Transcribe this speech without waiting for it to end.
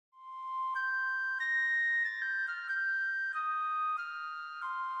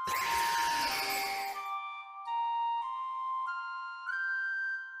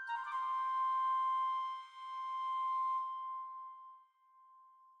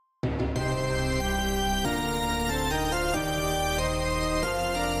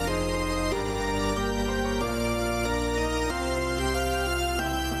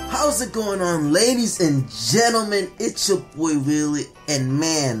How's it going on, ladies and gentlemen? It's your boy Wheelie, and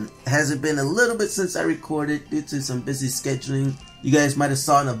man, has it been a little bit since I recorded due to some busy scheduling. You guys might have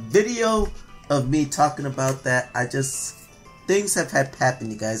saw in a video of me talking about that. Things have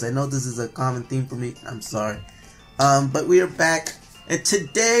happened, you guys. I know this is a common theme for me. I'm sorry. But we are back, and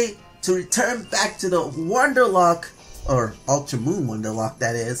today, to return back to the Wonderlocke, or Ultra Moon Wonderlocke,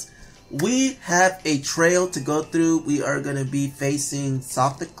 that is, we have a trail to go through. We are going to be facing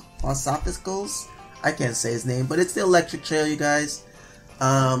Sophicles. I can't say his name, but it's the electric trail, you guys.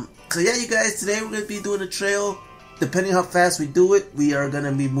 So yeah, you guys, today we're going to be doing a trail. Depending how fast we do it, we are going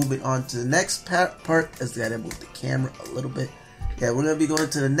to be moving on to the next part. Let's gotta move the camera a little bit. Yeah, we're going to be going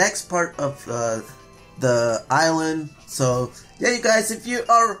to the next part of the island. So yeah, you guys, if you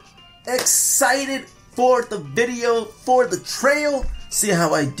are excited for the video, for the trail, see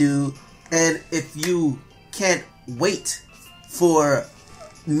how I do. And if you can't wait for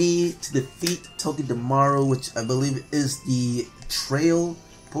me to defeat Togedemaru, which I believe is the trail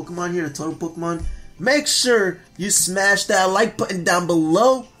Pokemon here, the totem Pokemon, make sure you smash that like button down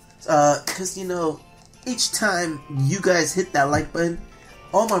below, because you know, each time you guys hit that like button,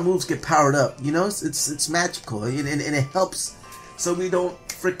 all my moves get powered up. You know, it's magical, and it helps so we don't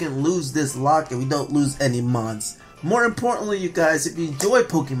freaking lose this lock and we don't lose any mons. More importantly, you guys, if you enjoy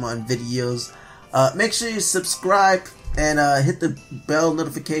Pokemon videos, make sure you subscribe and hit the bell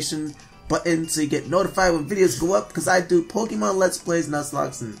notification button so you get notified when videos go up, because I do Pokemon Let's Plays,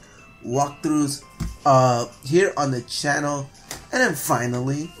 Nuzlocks, and walkthroughs here on the channel. And then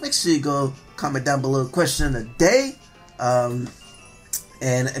finally, make sure you go comment down below question of the day, and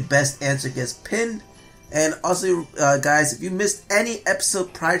a best answer gets pinned. And also, guys, if you missed any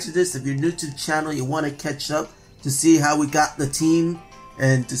episode prior to this, if you're new to the channel, you want to catch up to see how we got the team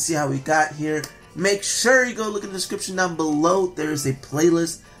and to see how we got here, make sure you go look in the description down below. There is a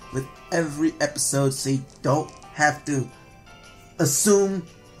playlist with every episode, so you don't have to assume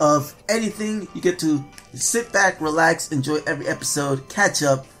of anything. You get to sit back, relax, enjoy every episode, catch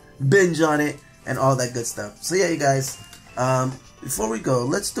up, binge on it, and all that good stuff. So yeah, you guys, before we go,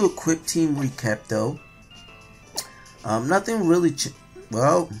 let's do a quick team recap though. Nothing really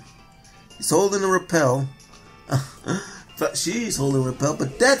well, he's holding a repel. But she's holding repel.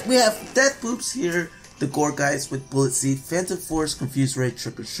 But we have Death Boops here, the Gore Guys with Bullet Seed, Phantom Force, Confused Ray,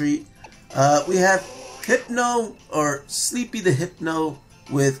 Trick or Treat. We have Hypno, or Sleepy the Hypno,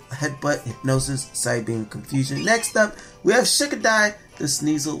 with Headbutt, Hypnosis, Psybeam, Confusion. Next up, we have Shikadai the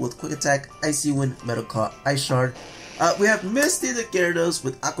Sneasel with Quick Attack, Icy Wind, Metal Claw, Ice Shard. We have Misty the Gyarados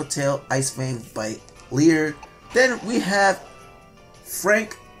with Aqua Tail, Ice Fang, Bite, Leer. Then we have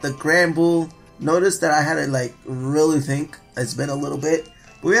Frank the Granbull. Notice that I had to like really think. It's been a little bit.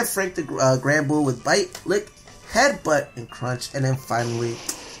 But we have Frank the Granbull with Bite, Lick, Headbutt, and Crunch. And then finally,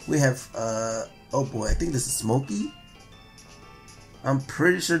 we have, oh boy, I think this is Smokey. I'm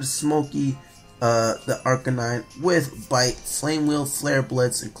pretty sure it's Smokey, the Arcanine with Bite, Flame Wheel, Flare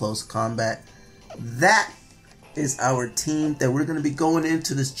Blitz, and Close Combat. That is our team that we're going to be going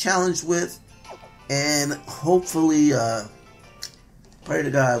into this challenge with. And hopefully, pray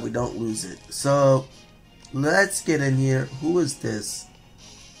to God we don't lose it. So, let's get in here. Who is this?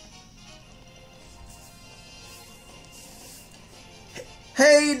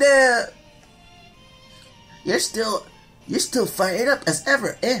 Hey there! You're still fired up as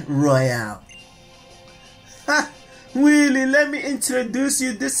ever, eh, Royale? Ha! Wheelie, let me introduce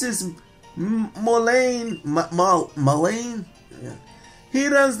you. This is Mullane. Yeah. He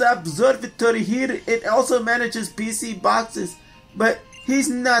runs the Observatory here. It also manages PC boxes, but he's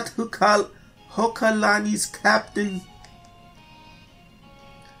not Hokalani's captain.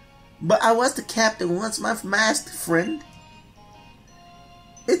 But I was the captain once, my masked friend.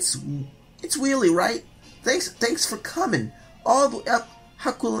 It's Wheelie, right? Thanks for coming all the way up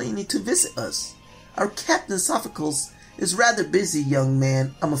Hokalani to visit us. Our Captain Sophicles is rather busy, young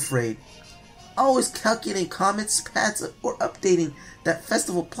man, I'm afraid. Always calculating comments, pads, or updating that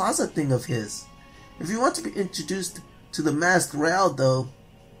Festival Plaza thing of his. If you want to be introduced to the Masked Royale, though,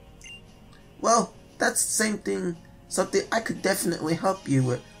 well, that's the same thing, something I could definitely help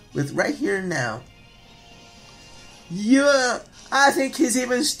you with right here and now. Yeah, I think he's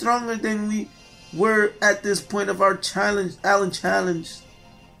even stronger than we were at this point of our Allen challenge.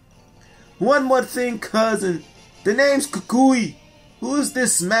 One more thing, cousin. The name's Kukui. Who is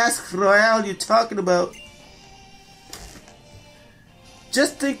this masked royale you're talking about?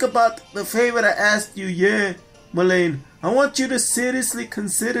 Just think about the favor I asked you, yeah, Mullane. I want you to seriously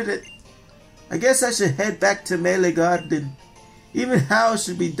consider it. I guess I should head back to Melee Garden. Even Hao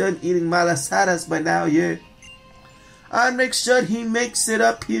should be done eating malasadas by now, yeah. I'll make sure he makes it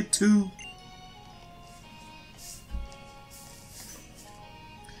up here too.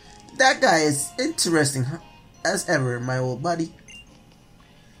 That guy is interesting, as ever, my old buddy.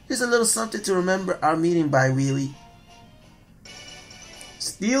 Here's a little something to remember our meeting by, Wheelie.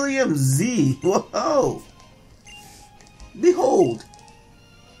 Stellium Z. Whoa! Behold!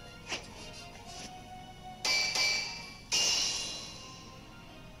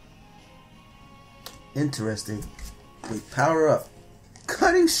 Interesting. Wait, power up.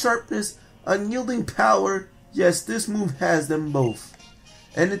 Cutting sharpness, unyielding power. Yes, this move has them both.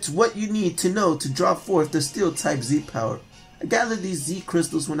 And it's what you need to know to draw forth the steel type Z power. I gathered these Z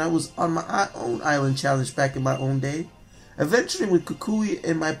crystals when I was on my own island challenge back in my own day. Adventuring with Kukui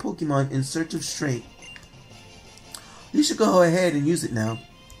and my Pokemon in search of strength. You should go ahead and use it now.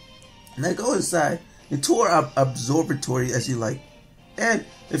 Now go inside and tour our Observatory as you like. And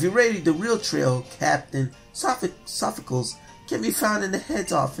if you're ready, the real trail, Captain Sophocles, can be found in the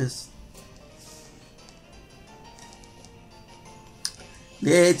head's office.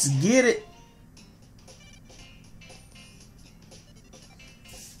 Let's get it.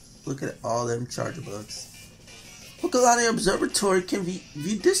 Look at all them charger bugs. Pokemon Observatory can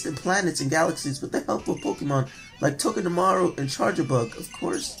view distant planets and galaxies with the help of Pokemon like Togedemaru and Chargerbug, of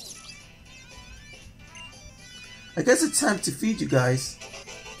course. I guess it's time to feed you guys.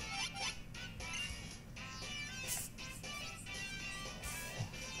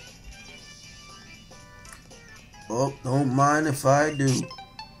 Oh, don't mind if I do.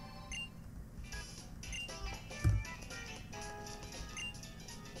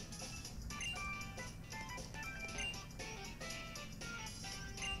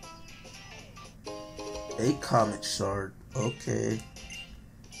 A comet shard. Okay.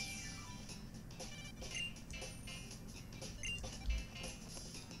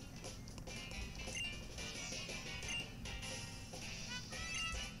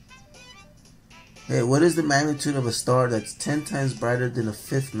 Hey, what is the magnitude of a star that's 10 times brighter than a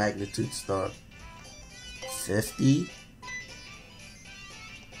 5th magnitude star? 50?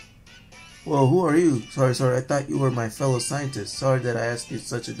 Whoa, who are you? Sorry, I thought you were my fellow scientist. Sorry that I asked you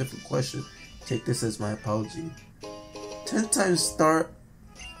such a different question. Take this as my apology. 10 times star...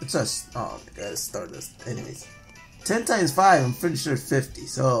 It's a... Oh my god, stardust. Anyways. 10 times 5, I'm pretty sure 50.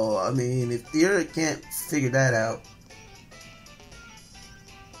 So, I mean, if you can't figure that out...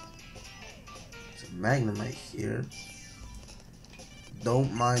 Magnemite here.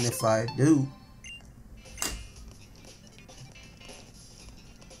 Don't mind if I do.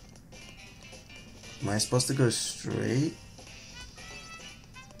 Am I supposed to go straight?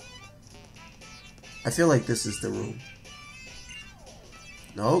 I feel like this is the room.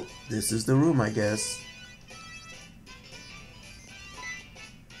 Nope, this is the room, I guess.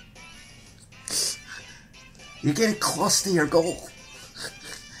 You're getting close to your goal.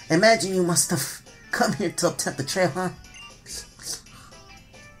 Imagine you must have come here to attempt the trail, huh?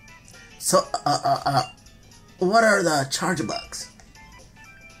 So, what are the charger bugs?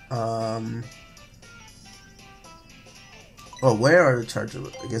 Oh, where are the charger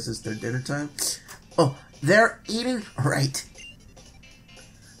bugs? I guess it's their dinner time. Oh, they're eating? Right.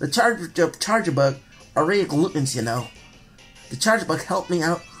 The charger bug are really glutens, you know. The charger bug helped me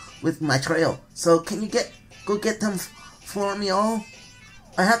out with my trail. So, can you go get them for me all?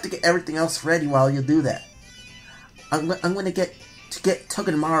 I have to get everything else ready while you do that. I'm gonna get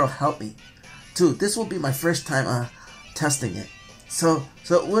Togedemaru help me. Dude, this will be my first time testing it. So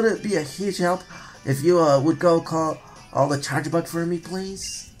would it be a huge help if you would go call all the charger bug for me,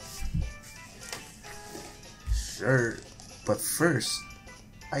 please? Sure, but first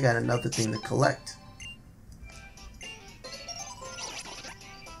I got another thing to collect.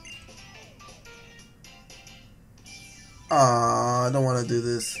 I don't want to do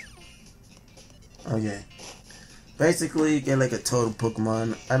this. Okay. Basically, you get like a total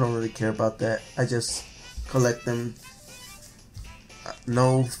Pokemon. I don't really care about that. I just collect them.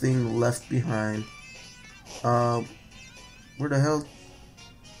 No thing left behind. Where the hell?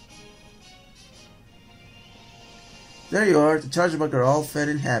 There you are. The charger bug are all fed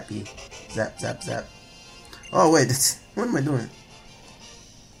and happy. Zap, zap, zap. Oh wait, what am I doing?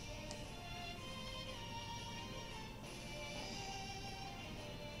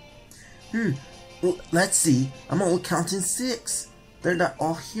 Well, let's see. I'm only counting 6. They're not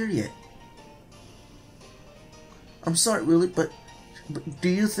all here yet. I'm sorry, Wheelie, but do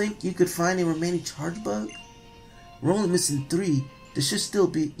you think you could find a remaining charge bug? We're only missing 3. There should still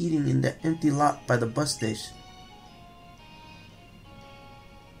be eating in that empty lot by the bus station.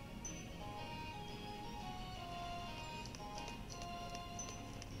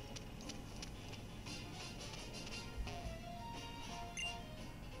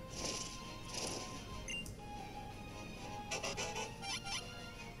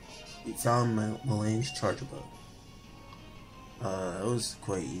 We found Melane's charger bug. That was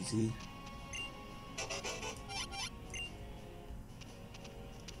quite easy.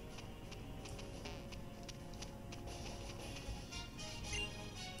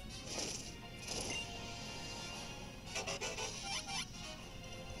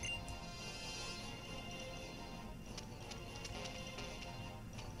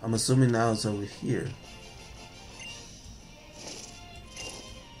 I'm assuming now it's over here.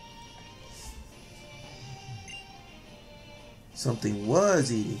 Something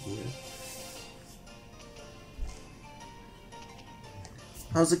was eating here.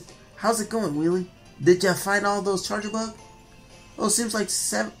 How's it going, Wheelie? Did ya find all those charger bugs? Oh, seems like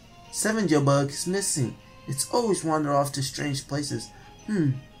seven bug is missing. It's always wander off to strange places.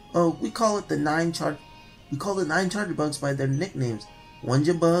 Oh, we call the 9 charger bugs by their nicknames.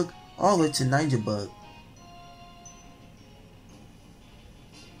 Bug, all the way to 9 bug.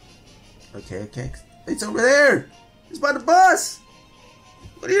 Okay. It's over there! It's by the bus!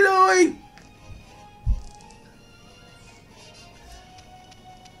 What are you doing?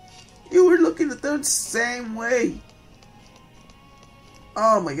 You were looking the same way.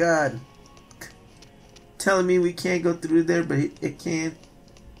 Oh my god. Telling me we can't go through there, but it can.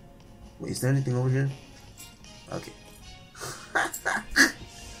 Wait, is there anything over here? Okay.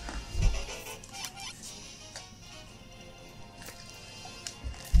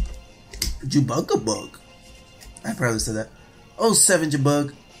 Jubunka bug. I probably said that. Oh,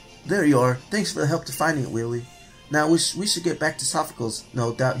 7Jabug. There you are. Thanks for the help to finding it, Wheelie. Now we should get back to Sophocles.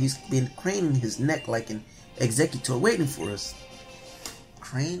 No doubt he's been craning his neck like an executor waiting for us.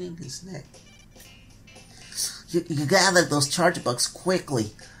 Craning his neck. You gathered those charger bugs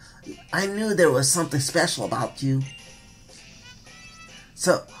quickly. I knew there was something special about you.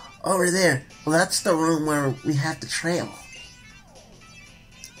 So, over there, well, that's the room where we have the trail.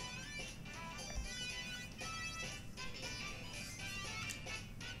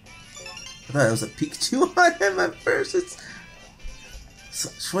 I thought it was a Pikachu on him at first. It's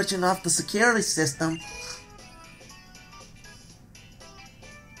switching off the security system.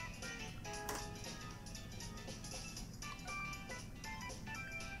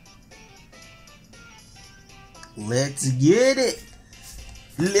 Let's get it.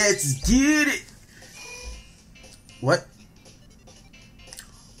 Let's get it. What?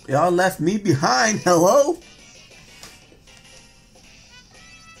 Y'all left me behind. Hello?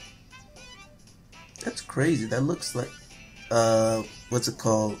 That's crazy. That looks like, what's it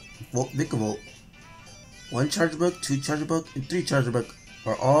called? Vicavolt. 1 charger bug, 2 charger bug, and 3 charger bug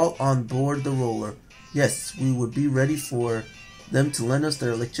are all on board the roller. Yes, we would be ready for them to lend us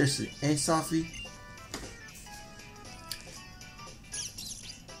their electricity. Eh, Sophie?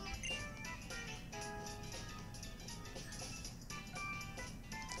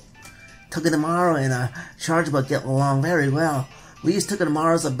 Togedemaru and charger bug get along very well. We use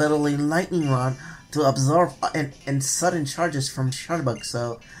Togedemaru's ability lightning rod to absorb and sudden charges from charger bug,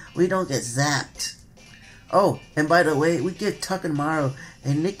 so we don't get zapped. Oh, and by the way, we give Togedemaru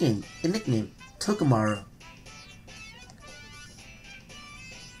a nickname, Togedemaru.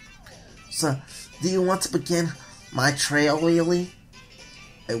 So, do you want to begin my trail, Wheelie?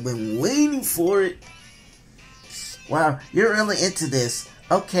 I've been waiting for it. Wow, you're really into this.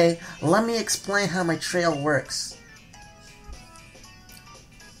 Okay, let me explain how my trail works.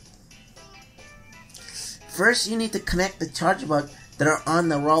 First, you need to connect the charger bug that are on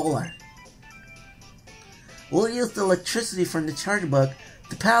the roller. We'll use the electricity from the charger bug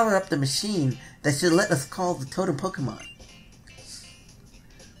to power up the machine that should let us call the totem Pokemon.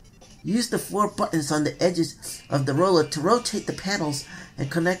 Use the 4 buttons on the edges of the roller to rotate the panels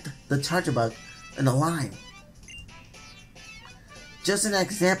and connect the charger bug in a line. Just an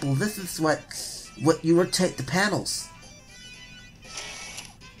example, this is what you rotate the panels.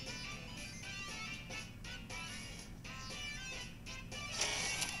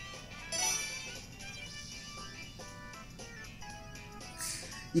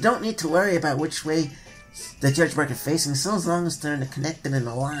 You don't need to worry about which way the charger bug is facing, so as long as they're connected in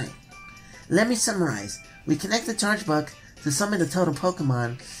a line. Let me summarize. We connect the charger bug to summon the totem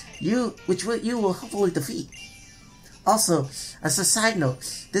Pokemon, which you will hopefully defeat. Also, as a side note,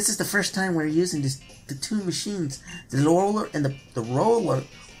 this is the first time we're using the two machines, the roller and the roller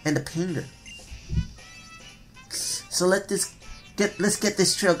and the pinger. So let's get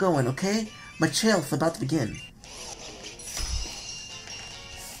this trail going, okay? My trail's about to begin.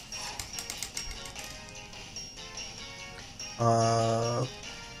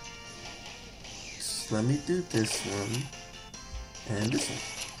 Let me do this one and this one.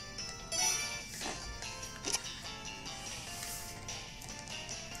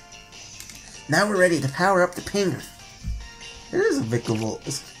 Now we're ready to power up the pinger. It is a Vicavolt.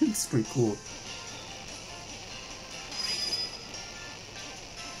 It's pretty cool.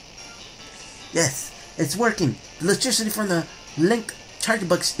 Yes, it's working. The electricity from the link charger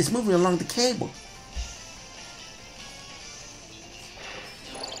box is moving along the cable.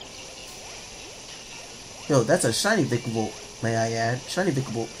 Yo, that's a shiny Vicavolt, may I add. Shiny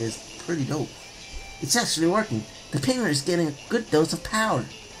Vicavolt is pretty dope. It's actually working. The pinger is getting a good dose of power.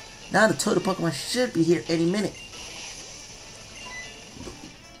 Now the total Pokemon should be here any minute.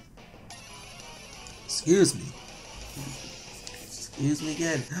 Excuse me. Excuse me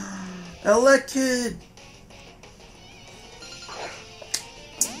again. Elekid!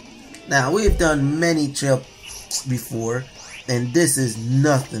 Now, we've done many trails before, and this is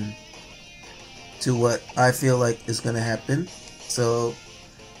nothing to what I feel like is going to happen. So,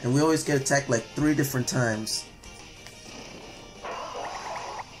 and we always get attacked like 3 different times.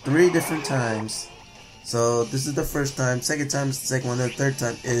 3 different times. So, this is the first time. Second time is the second one. And the third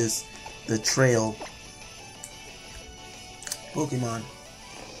time is the trail Pokemon.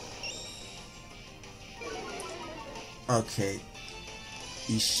 Okay.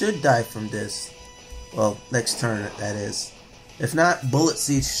 You should die from this. Well, next turn, that is. If not, Bullet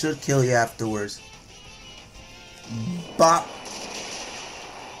Seeds should kill you afterwards. Bop!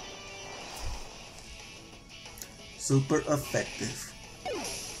 Super effective.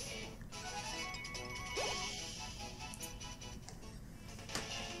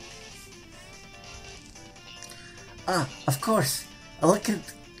 Ah, of course. Elekid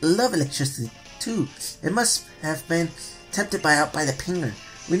love electricity too. It must have been tempted out by the pinger.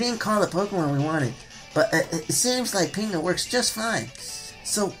 We didn't call the Pokemon we wanted, but it seems like pinger works just fine.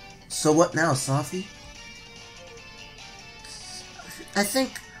 So what now, Softy? I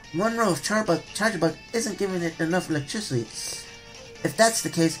think one row of charger bug isn't giving it enough electricity. If that's the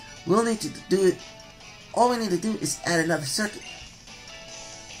case, we'll need to do it. All we need to do is add another circuit.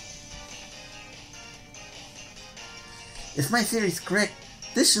 If my theory is correct,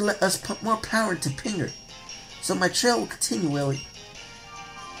 this should let us put more power into pinger. So my trail will continue, Wheelie.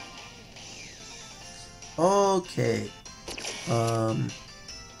 Okay.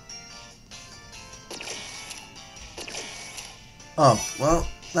 Oh, well,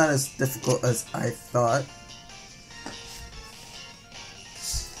 not as difficult as I thought.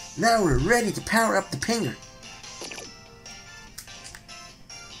 Now we're ready to power up the pinger.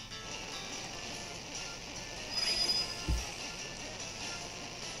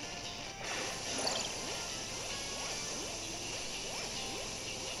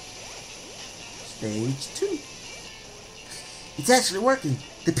 Stage 2. It's actually working.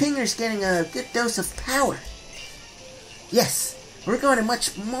 The pinger is getting a good dose of power. Yes, we're going to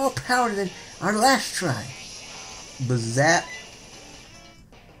much more power than our last try. Bazap.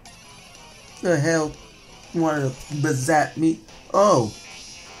 The hell you wanted to bazap me? Oh.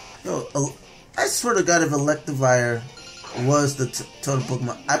 Yo, I swear to God if Electivire was the totem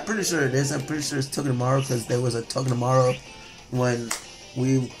Pokemon. I'm pretty sure it is. I'm pretty sure it's Togedemaru because there was a Togedemaru when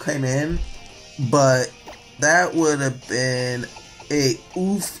we came in. But that would have been a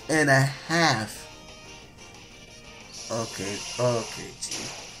oof and a half. Okay,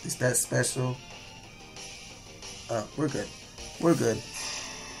 gee. Is that special? We're good. We're good.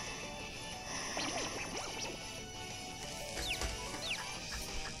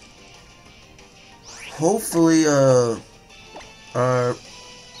 Hopefully, our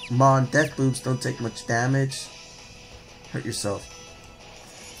Mon Death Boobs don't take much damage. Hurt yourself.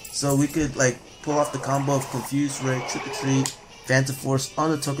 So we could, like, pull off the combo of Confused Ray, Trick or Treat, Phantom Force on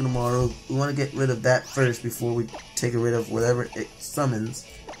the Togedemaru. We want to get rid of that first before we take rid of whatever it summons.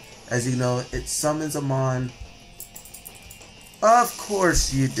 As you know, it summons a Mon. Of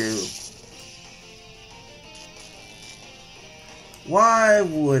course you do. Why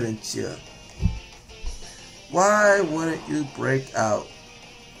wouldn't you? Why wouldn't you break out?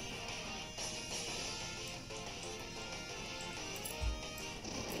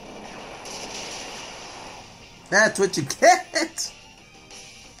 That's what you get.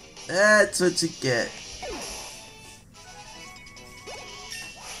 That's what you get.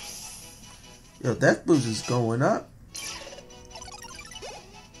 Yo, Death Boost is going up.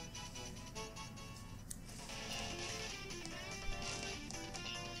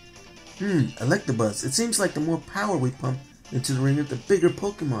 Electabuzz. It seems like the more power we pump into the ringer, the bigger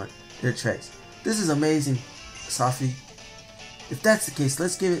Pokemon it attracts. This is amazing, Safi. If that's the case,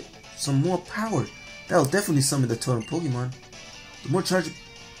 let's give it some more power. That'll definitely summon the totem Pokemon. The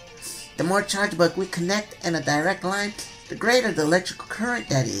more charge bug we connect in a direct line, the greater the electrical current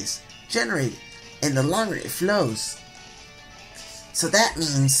that is generated, and the longer it flows. So that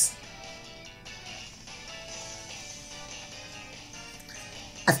means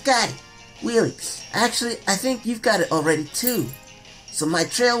I've got it, Wheelie. Actually, I think you've got it already too. So my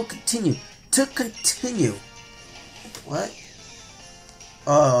trail will continue. To continue. What?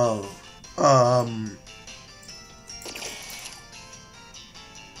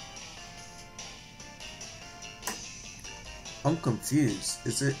 I'm confused.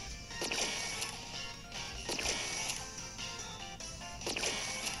 Is it?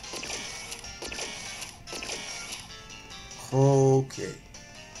 Okay.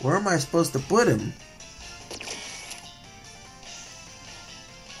 Where am I supposed to put him?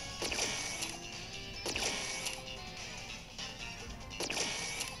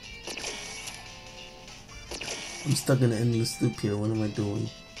 I'm stuck in an endless loop here. What am I doing?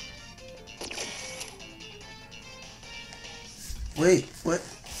 Wait, what?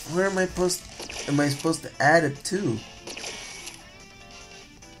 Where am I supposed to add it to?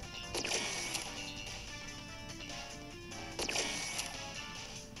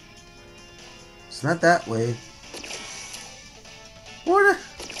 It's not that way. What?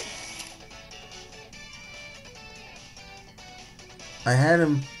 I had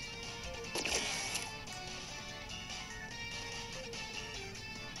him.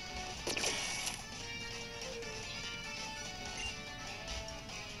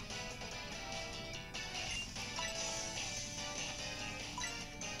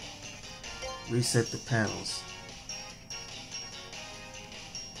 Reset the panels.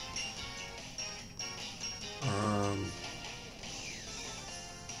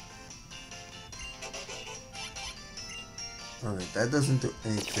 Alright, that doesn't do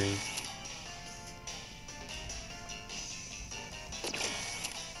anything.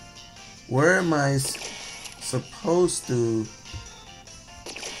 Where am I supposed to?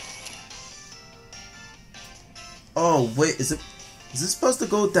 Oh wait, is this supposed to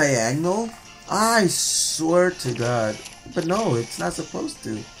go diagonal? I swear to God. But no, it's not supposed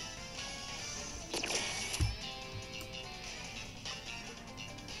to.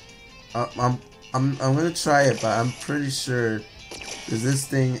 I'm gonna try it, but I'm pretty sure that this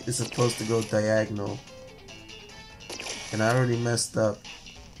thing is supposed to go diagonal. And I already messed up.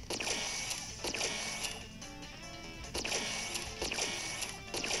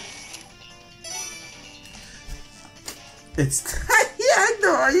 It's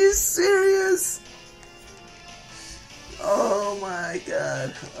diagonal, are you serious? Oh my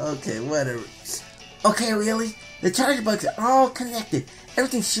god. Okay, whatever. Okay, really? The charge bugs are all connected.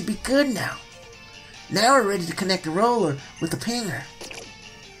 Everything should be good now. Now we're ready to connect the roller with the pinger.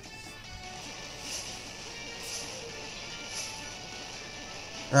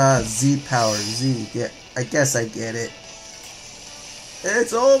 Z power, Z. Yeah, I guess I get it.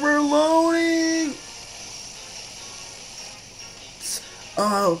 It's overloading!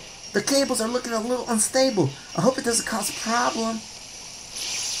 Oh, the cables are looking a little unstable. I hope it doesn't cause a problem.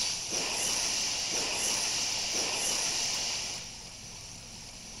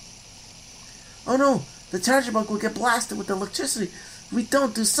 Oh no, the charger bug will get blasted with electricity if we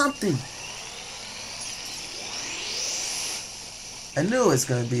don't do something. I knew it was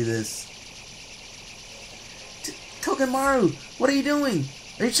going to be this. Togemaru, what are you doing?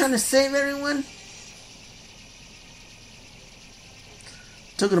 Are you trying to save everyone?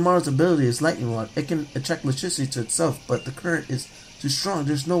 Togemaru's ability is lightning rod. It can attract electricity to itself, but the current is too strong.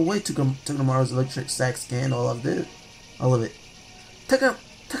 There's no way Togemaru's electric sacs can handle all of it.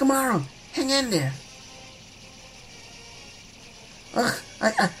 Togemaru, hang in there. Ugh,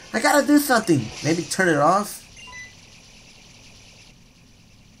 I gotta do something. Maybe turn it off.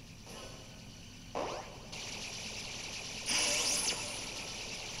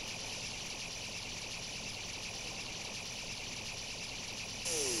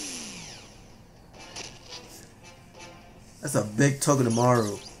 That's a big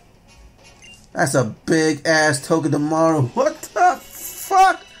Togedemaru. That's a big ass Togedemaru. What the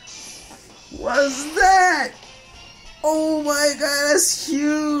fuck was that? Oh my god, that's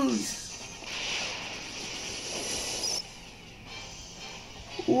huge.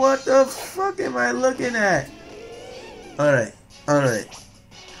 What the fuck am I looking at? Alright. Oh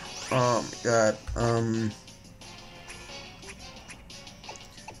my god.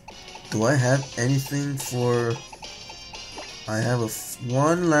 Do I have anything for I have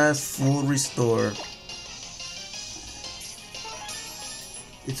one last full restore.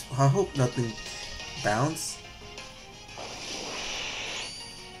 I hope nothing bounce.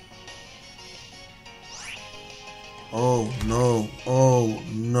 Oh no, oh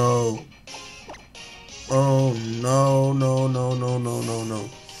no. Oh no, no, no, no, no, no, no.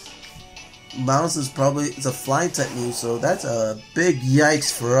 Bounce is probably, it's a fly type move, so that's a big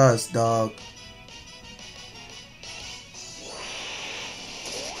yikes for us, dog.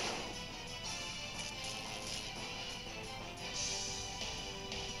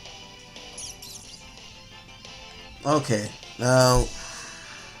 Okay, now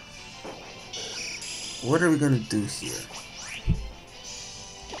what are we gonna do here?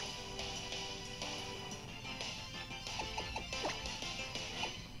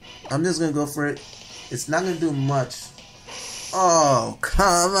 I'm just gonna go for it. It's not gonna do much. Oh,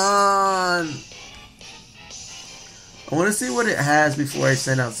 come on! I wanna see what it has before I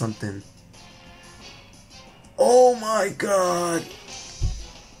send out something. Oh my god!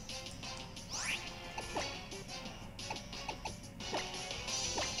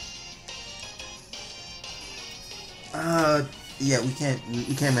 Yeah, we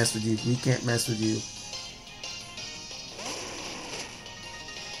can't mess with you. We can't mess with you.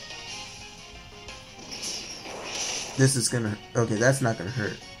 This is gonna, okay, that's not gonna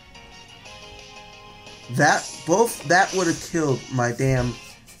hurt. That would have killed my damn,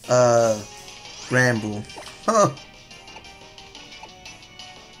 Ramble. Huh.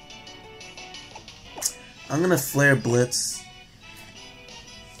 I'm gonna Flare Blitz.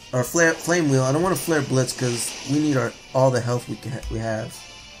 Or Flame Wheel. I don't want to Flare Blitz because we need all the health we have.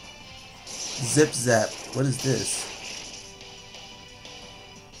 Zip Zap. What is this?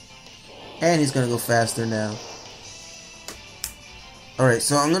 And he's gonna go faster now. Alright,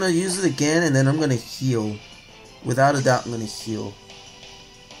 so I'm gonna use it again and then I'm gonna heal. Without a doubt, I'm gonna heal.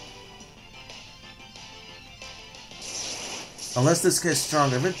 Unless this gets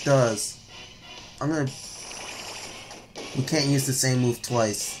stronger. If it does, we can't use the same move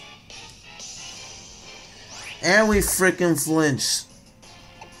twice. And we freaking flinch.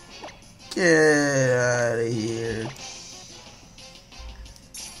 Get out of here.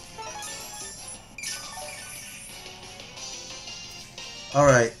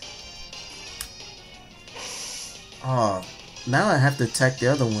 Alright. Oh, now I have to attack the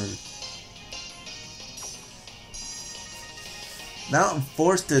other one. Now I'm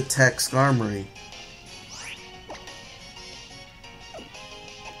forced to attack Skarmory.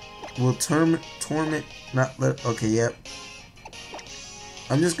 Will torment not let, okay, yep.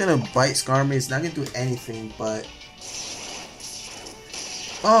 I'm just gonna bite Skarmory. It's not gonna do anything, but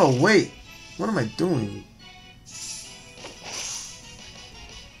oh wait, what am I doing?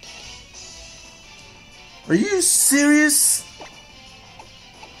 Are you serious?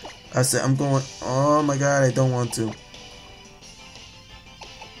 I said I'm going, oh my god, I don't want to.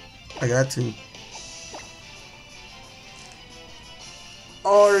 I got to.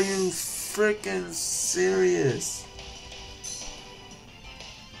 Are you freaking serious?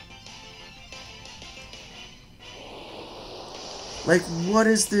 Like, what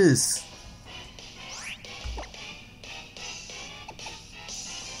is this?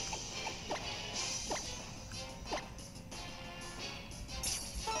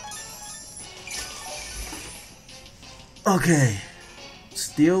 Okay.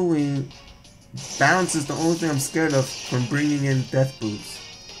 Steel Wing. Bounce is the only thing I'm scared of from bringing in Death Boots.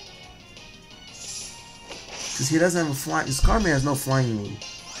 Because he doesn't have a flying. His Skarmory has no flying move.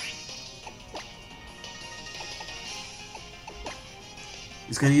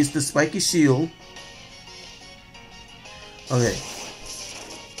 He's gonna use the Spiky Shield. Okay.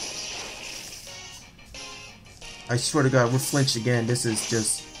 I swear to God, we're flinched again. This is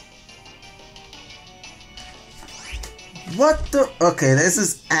just. What the? Okay, this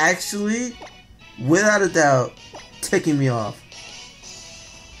is actually, without a doubt, ticking me off.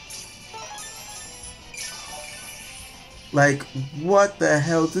 Like, what the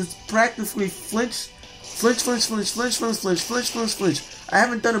hell? This is practically flinch. Flinch, flinch, flinch, flinch, flinch, flinch, flinch, flinch, flinch. I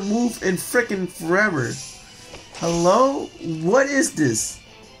haven't done a move in frickin' forever. Hello? What is this?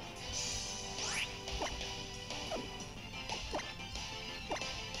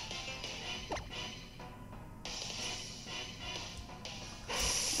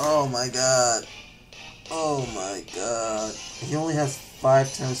 Oh my god. Oh my god. He only has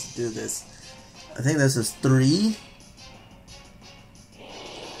 5 turns to do this. I think this is 3.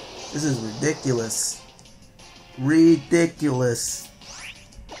 This is ridiculous. Ridiculous.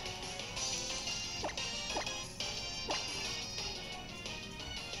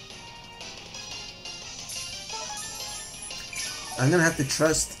 I'm gonna have to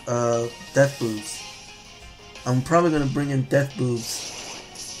trust Death Boobs. I'm probably gonna bring in Death Boobs.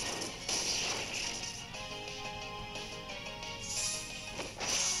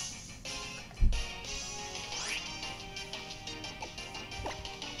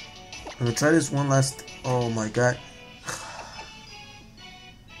 I'm gonna try this one last. Oh my god.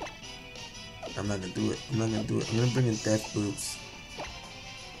 I'm not gonna do it. I'm not gonna do it. I'm gonna bring in Death Boobs.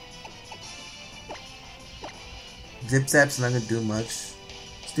 Zip Zap's not gonna do much.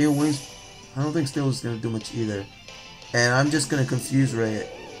 Steel Wings, I don't think Steel is gonna do much either. And I'm just gonna confuse Ray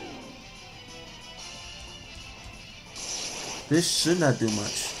it. This should not do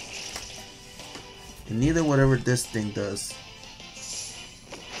much. And neither whatever this thing does.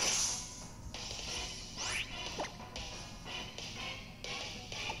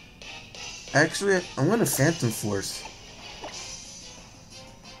 Actually, I'm gonna Phantom Force.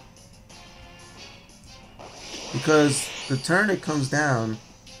 Because the turn it comes down,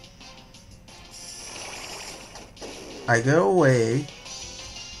 I go away.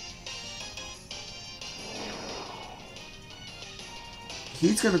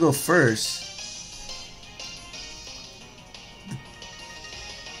 He's gonna go first.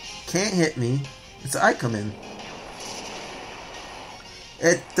 Can't hit me. It's I come in.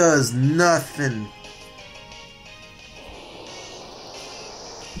 It does nothing.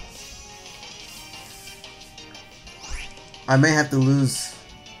 I may have to lose.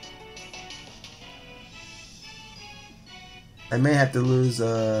 I may have to lose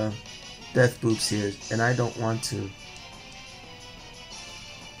Death Boobs here, and I don't want to.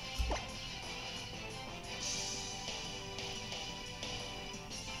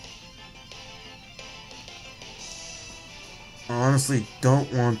 I honestly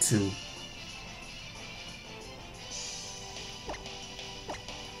don't want to.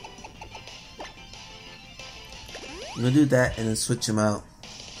 I'm gonna do that and then switch him out.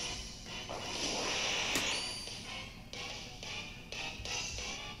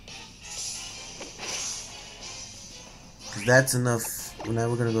 That's enough. Now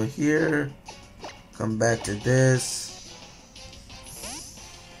we're gonna go here. Come back to this.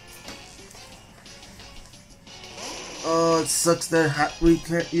 Oh, it sucks that we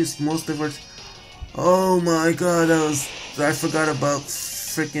can't use most of our. Oh my god, I forgot about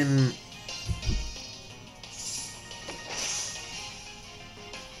freaking.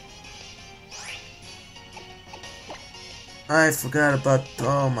 I forgot about.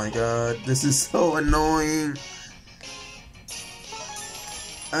 Oh my god, this is so annoying.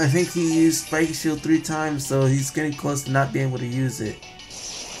 I think he used Spiky Shield 3 times, so he's getting close to not being able to use it.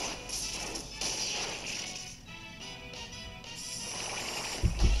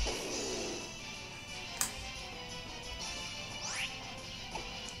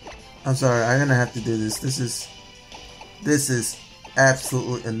 I'm sorry, I'm gonna have to do this. This is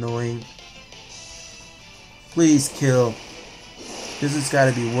absolutely annoying. Please kill. This has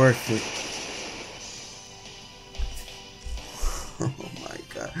gotta be worth it. Oh my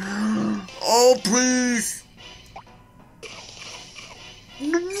god. Oh please!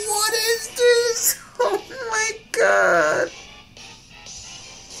 What is this? Oh my god!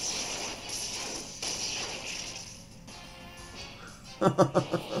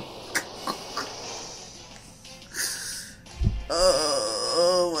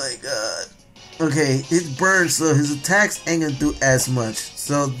 Oh my god. Okay, it burns, so his attacks ain't gonna do as much.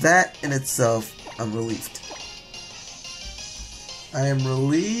 So that in itself, I'm relieved. I am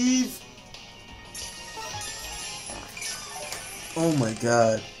relieved. Oh my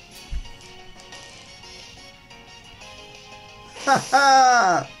god.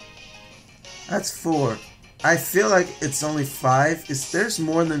 Haha! That's 4. I feel like it's only 5. There's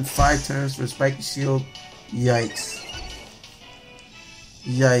more than 5 turns for Spiky Shield? Yikes.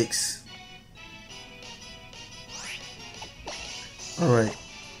 Yikes. Alright.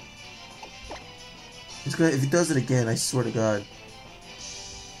 He's gonna, if he does it again, I swear to god.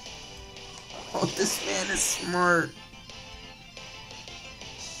 Oh, this man is smart.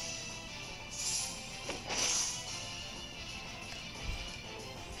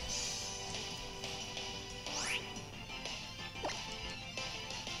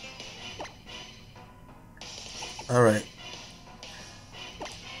 Alright.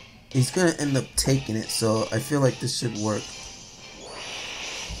 He's gonna end up taking it, so I feel like this should work.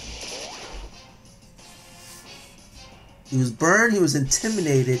 He was burned, he was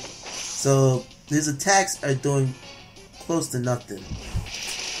intimidated, so his attacks are doing close to nothing.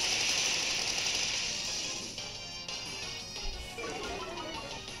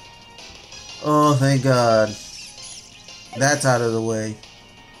 Oh, thank god. That's out of the way.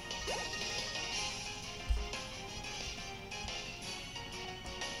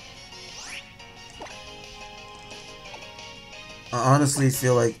 I honestly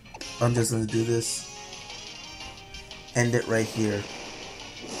feel like I'm just gonna do this. End it right here.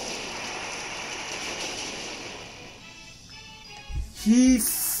 He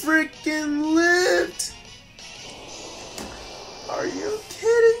freaking lived! Are you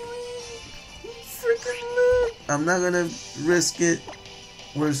kidding me? He freaking lived! I'm not gonna risk it.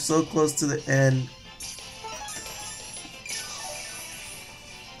 We're so close to the end.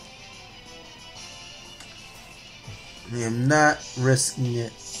 I am not risking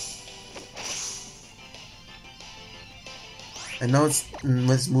it. I know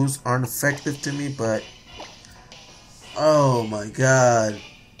his moves aren't effective to me, but oh my god.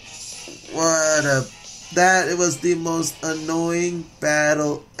 That was the most annoying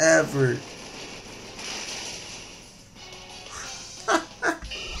battle ever.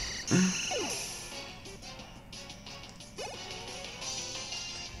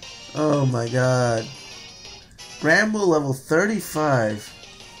 Oh my god. Bramble level 35.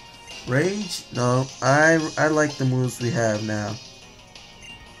 Rage? No, I like the moves we have now.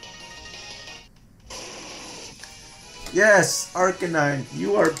 Yes, Arcanine,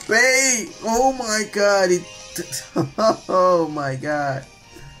 you are bait! Oh my god, oh my god.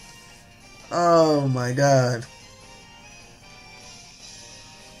 Oh my god.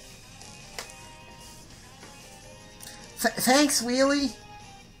 Thanks, Wheelie.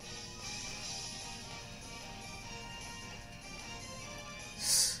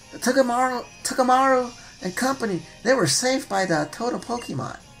 Takamaru and company, they were saved by the Totem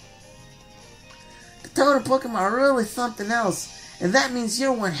Pokemon. The Totem Pokemon are really something else, and that means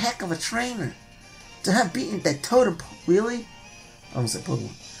you're one heck of a trainer. To have beaten that Totem Wheelie? I almost said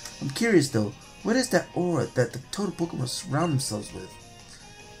Pokemon. I'm curious though, what is that aura that the Totem Pokemon surround themselves with?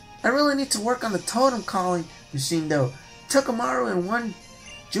 I really need to work on the Totem calling machine though. Takamaru and one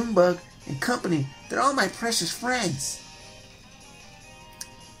Junebug and company, they're all my precious friends.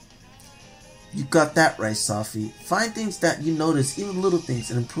 You got that right, Sophie. Find things that you notice, even little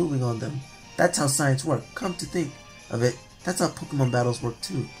things, and improving on them. That's how science works. Come to think of it, that's how Pokemon battles work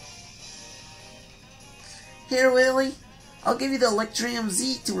too. Here, Wheelie, I'll give you the Electrium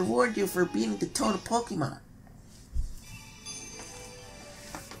Z to reward you for beating the Totem Pokemon.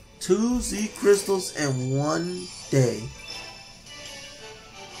 2 Z crystals in 1 day.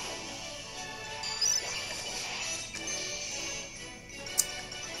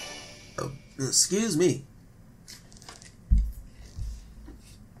 Excuse me.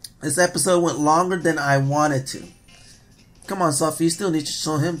 This episode went longer than I wanted to. Come on, Sophie, you still need to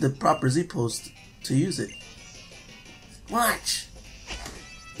show him the proper Z pose to use it. Watch.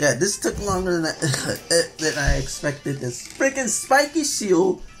 Yeah, this took longer than I expected. This freaking spiky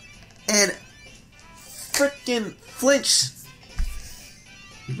shield and freaking flinch.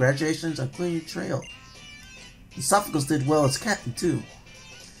 Congratulations on clearing your trail. Esophagus did well as captain too.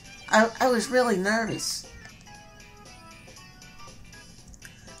 I was really nervous.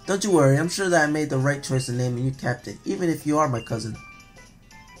 Don't you worry, I'm sure that I made the right choice in naming you captain, even if you are my cousin.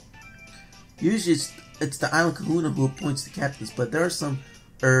 Usually it's the Island Kahuna who appoints the captains, but there are some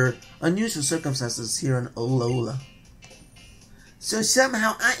unusual circumstances here in Ola Ola. So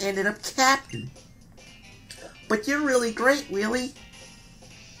somehow I ended up captain. But you're really great, Wheelie.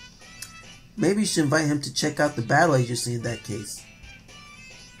 Maybe you should invite him to check out the battle agency in that case.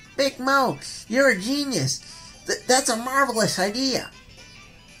 Big Mo, you're a genius. That's a marvelous idea.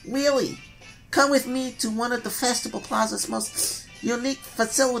 Wheelie, come with me to one of the Festival Plaza's most unique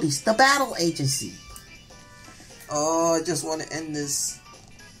facilities, the battle agency. Oh, I just want to end this.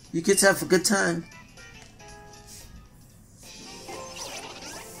 You kids have a good time.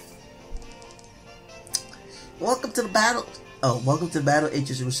 Welcome to the battle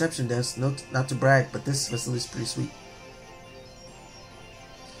agency reception desk. Not to brag, but this facility is pretty sweet.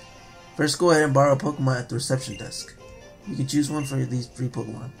 First, go ahead and borrow a Pokemon at the reception desk. You can choose one from these 3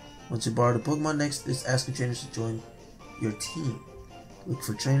 Pokemon. Once you borrow the Pokemon, next is asking trainers to join your team. Look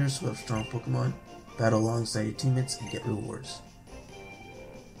for trainers who have strong Pokemon, battle alongside your teammates, and get rewards.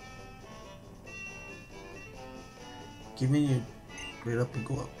 Give me your grade up and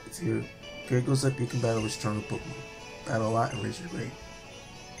go up. If your grade goes up, you can battle with stronger Pokemon. Battle a lot and raise your grade.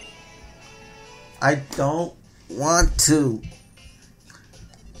 I don't want to.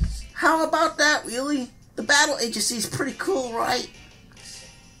 How about that, Wheelie? The battle agency is pretty cool, right?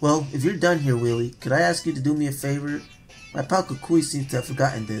 Well, if you're done here, Wheelie, could I ask you to do me a favor? My pal Kukui seems to have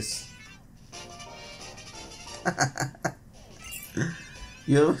forgotten this.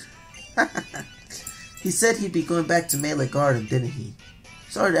 You? He said he'd be going back to Melee Garden, didn't he?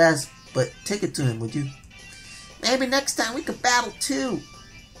 Sorry to ask, but take it to him, would you? Maybe next time we could battle too.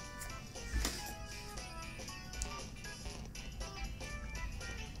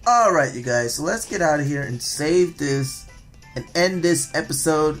 Alright, you guys, so let's get out of here and save this and end this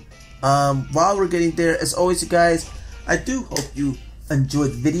episode. While we're getting there, as always, you guys, I do hope you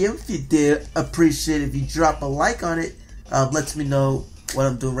enjoyed the video. If you did, appreciate it if you drop a like on it. Lets me know what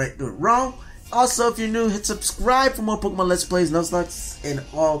I'm doing right, doing wrong. Also, if you're new, hit subscribe for more Pokemon Let's Plays, Nuzlocke, and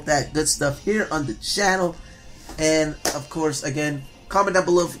all that good stuff here on the channel. And, of course, again, comment down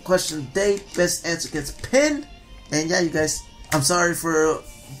below for question of the day. Best answer gets pinned. And yeah, you guys, I'm sorry for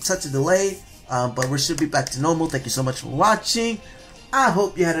such a delay, but we should be back to normal. Thank you so much for watching. I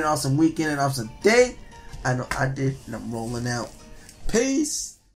hope you had an awesome weekend, an awesome day. I know I did, and I'm rolling out. Peace.